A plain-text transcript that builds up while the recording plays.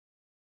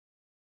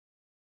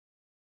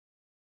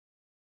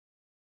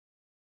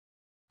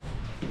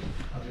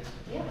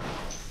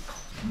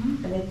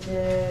and it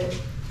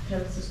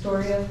tells the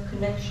story of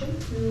connection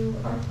through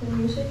art and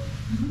music,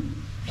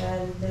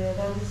 and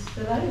that is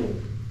the value.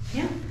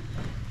 Yeah.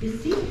 You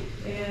see,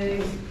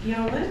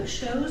 your work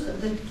shows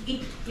that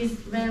it is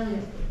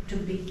valuable to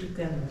be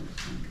together.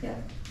 Yeah.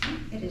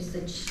 It is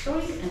the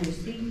story, and you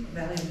see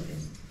value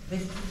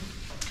with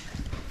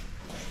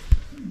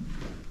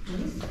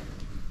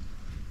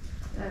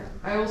Yes.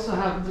 I also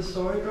have the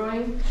story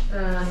drawing,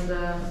 and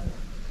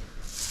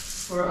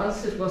for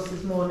us it was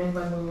this morning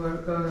when we were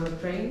going on the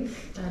train,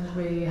 and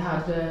we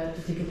had the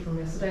ticket from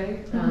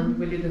yesterday, and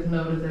we didn't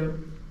know that there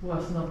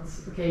was not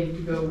okay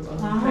to go on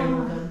the train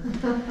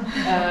with them.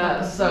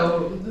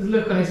 So the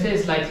look on his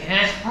face like,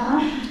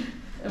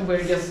 and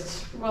we're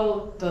just,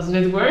 well, doesn't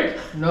it work?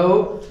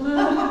 No.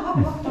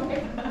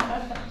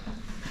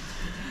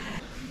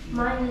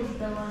 Mine is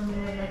the one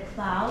with the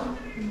cloud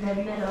in the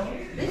middle.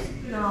 This?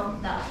 No,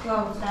 that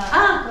cloud.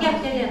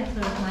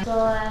 Yeah. So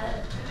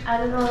I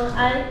don't know.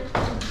 I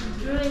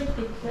drew it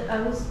because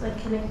I was like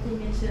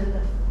connecting it to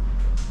the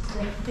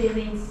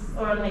feelings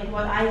or like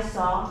what I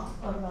saw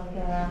of like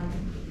a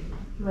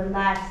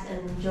relaxed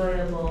and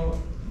enjoyable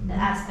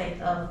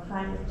aspect of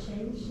climate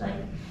change.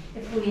 Like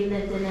if we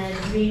lived in a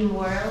dream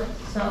world,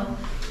 so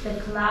the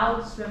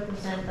clouds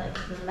represent like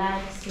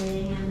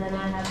relaxing, and then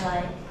I have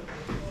like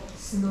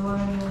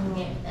snoring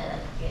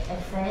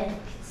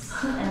effects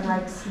and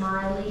like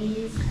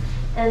smileys,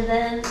 and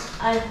then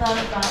I thought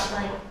about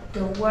like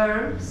the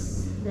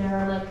worms. There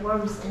are like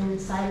worms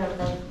inside of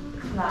the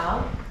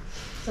cloud,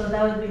 so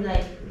that would be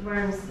like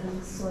worms in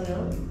the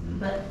soil,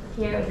 but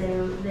here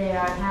they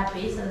are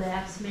happy, so they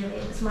have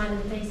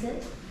smiley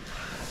faces,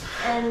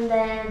 and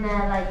then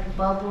like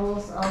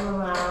bubbles all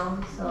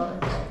around, so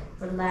it's like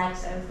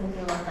relaxed. I was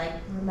thinking about like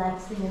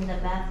relaxing in the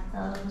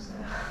bathtub. So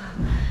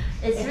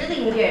it's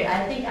really weird.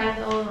 I think I'm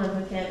the only one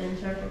who can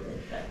interpret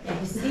it. But Yeah,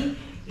 you see,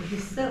 it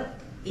is so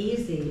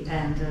easy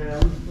and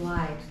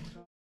light.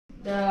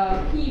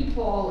 The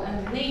people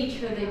and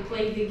nature, they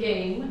play the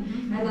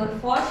game, and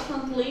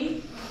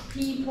unfortunately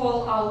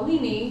people are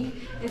winning,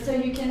 and so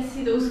you can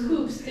see those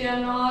cubes, they are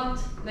not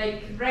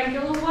like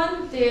regular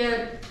ones,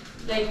 they're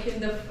like in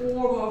the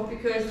form of,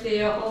 because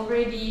they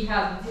already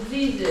have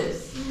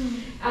diseases,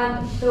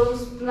 and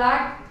those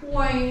black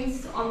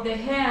points on the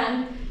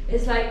hand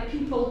is like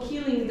people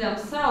killing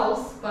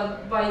themselves,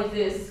 but by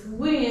this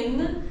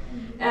wind,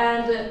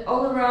 and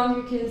all around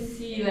you can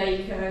see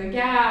like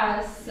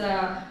gas,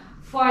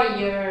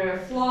 fire,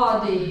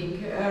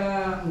 flooding,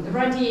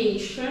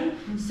 radiation.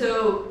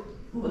 So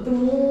the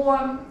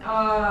more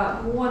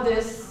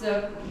this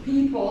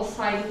people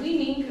side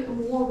winning,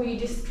 more we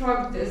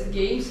destruct this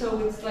game. So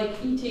it's like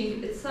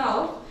eating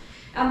itself.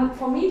 And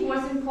for me, it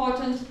was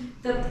important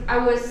that I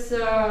was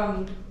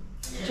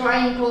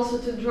trying also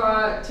to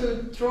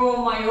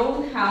draw my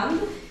own hand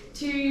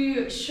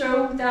to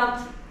show that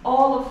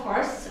all of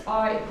us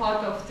are a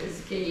part of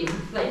this game.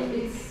 Like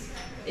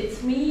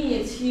it's me,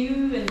 it's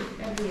you, and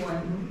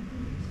everyone.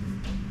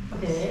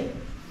 Okay.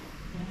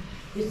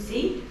 You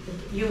see,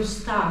 you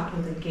start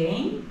with a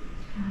game,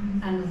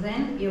 and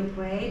then you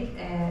create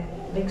a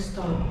big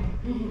story.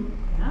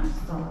 Yeah,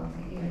 so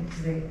it's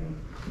very.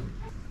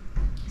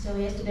 So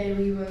yesterday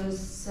we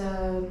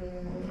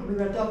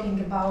were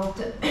talking about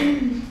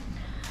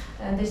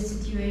this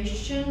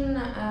situation.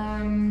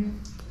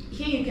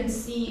 Here you can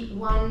see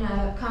one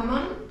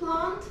common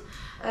plant,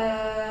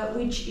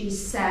 which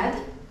is sad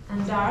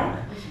and dark.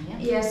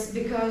 Yes,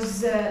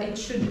 because it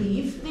should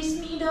leave this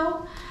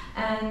meadow,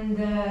 and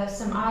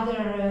some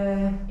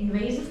other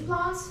invasive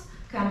plants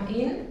come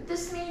in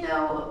this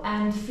meadow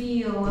and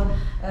feel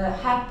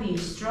happy,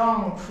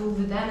 strong, full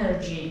with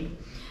energy,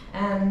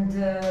 and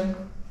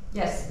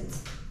yes,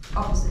 it's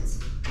opposites.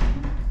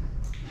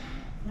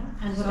 Yeah.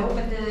 And So,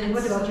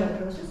 what about your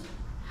process?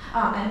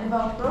 And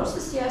about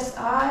process, yes,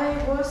 I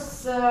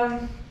was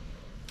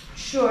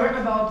sure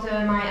about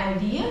my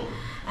idea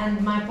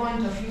and my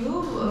point of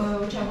view,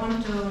 which I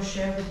want to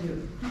share with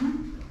you.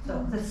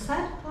 So the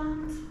sad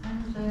plant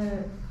and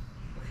the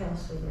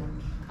healthy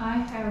one. I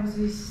have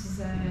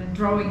this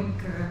drawing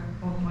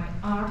of my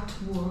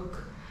artwork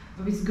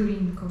with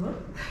green color.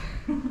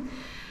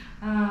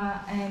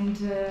 And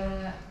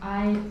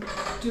I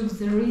took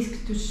the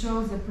risk to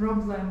show the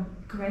problem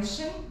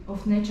question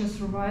of nature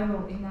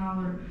survival in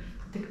our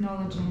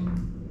technology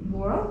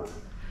world.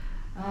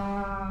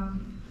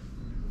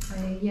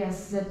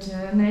 Yes,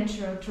 that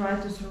nature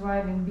tries to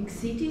survive in big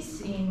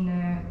cities, in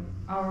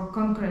our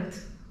concrete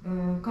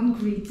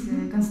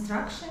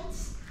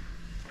constructions,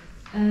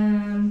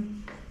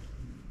 and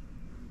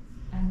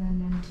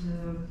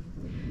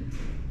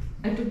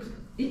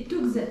it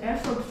took the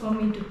effort for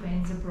me to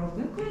paint the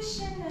problem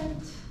question,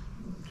 and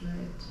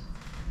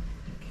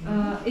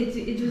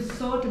it was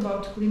thought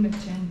about climate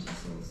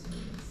changes also.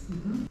 Yes.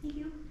 Thank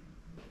you.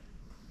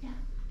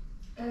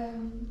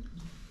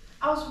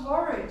 I was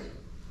worried.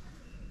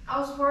 I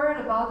was worried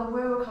about the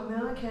way we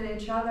communicate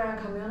each other and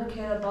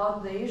communicate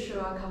about the issue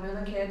and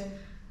communicate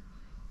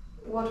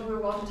what we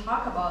want to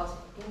talk about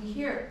in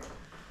here.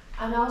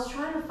 And I was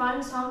trying to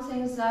find some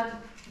things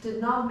that did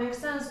not make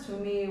sense to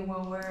me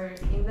when we're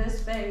in this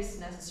space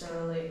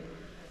necessarily.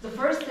 The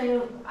first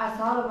thing I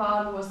thought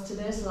about was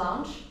today's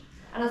lunch.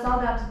 And I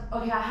thought that,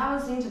 okay, I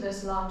haven't seen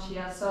today's lunch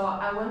yet, so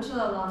I went to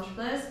the lunch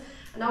place,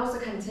 and that was the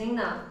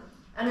cantina.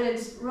 And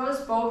it really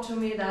spoke to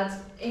me that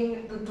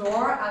in the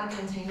door at the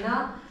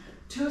cantina,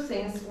 two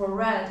things were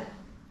read.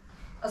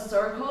 A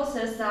circle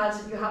says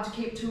that you have to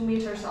keep 2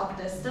 meters of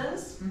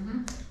distance,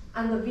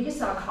 and the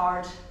Visa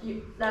card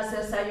that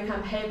says that you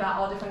can pay by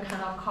all different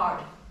kind of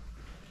card.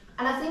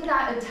 And I think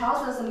that it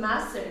tells us a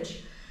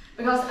message,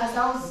 because as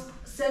I was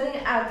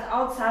sitting at the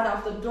outside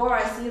of the door,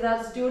 I see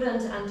that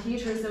students and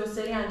teachers, they were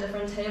sitting at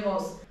different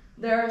tables.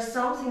 There's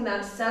something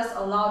that says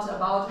a lot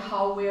about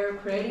how we're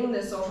creating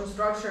this social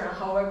structure and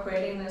how we're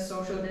creating this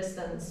social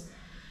distance.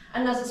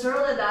 And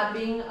necessarily that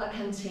being a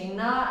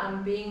cantina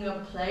and being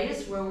a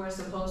place where we're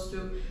supposed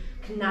to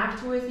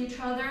connect with each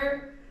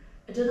other,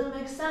 it didn't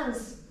make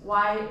sense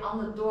why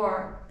on the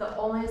door the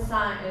only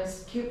sign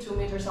is keep 2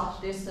 meters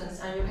of distance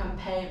and you can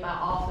pay by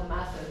all of the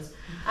methods.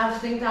 I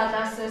think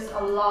that says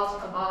a lot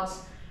about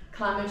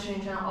climate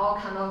change and all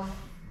kind of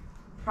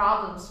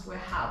problems we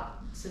have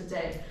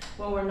today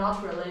when we're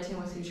not relating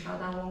with each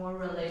other and when we're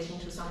relating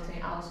to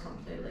something else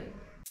completely.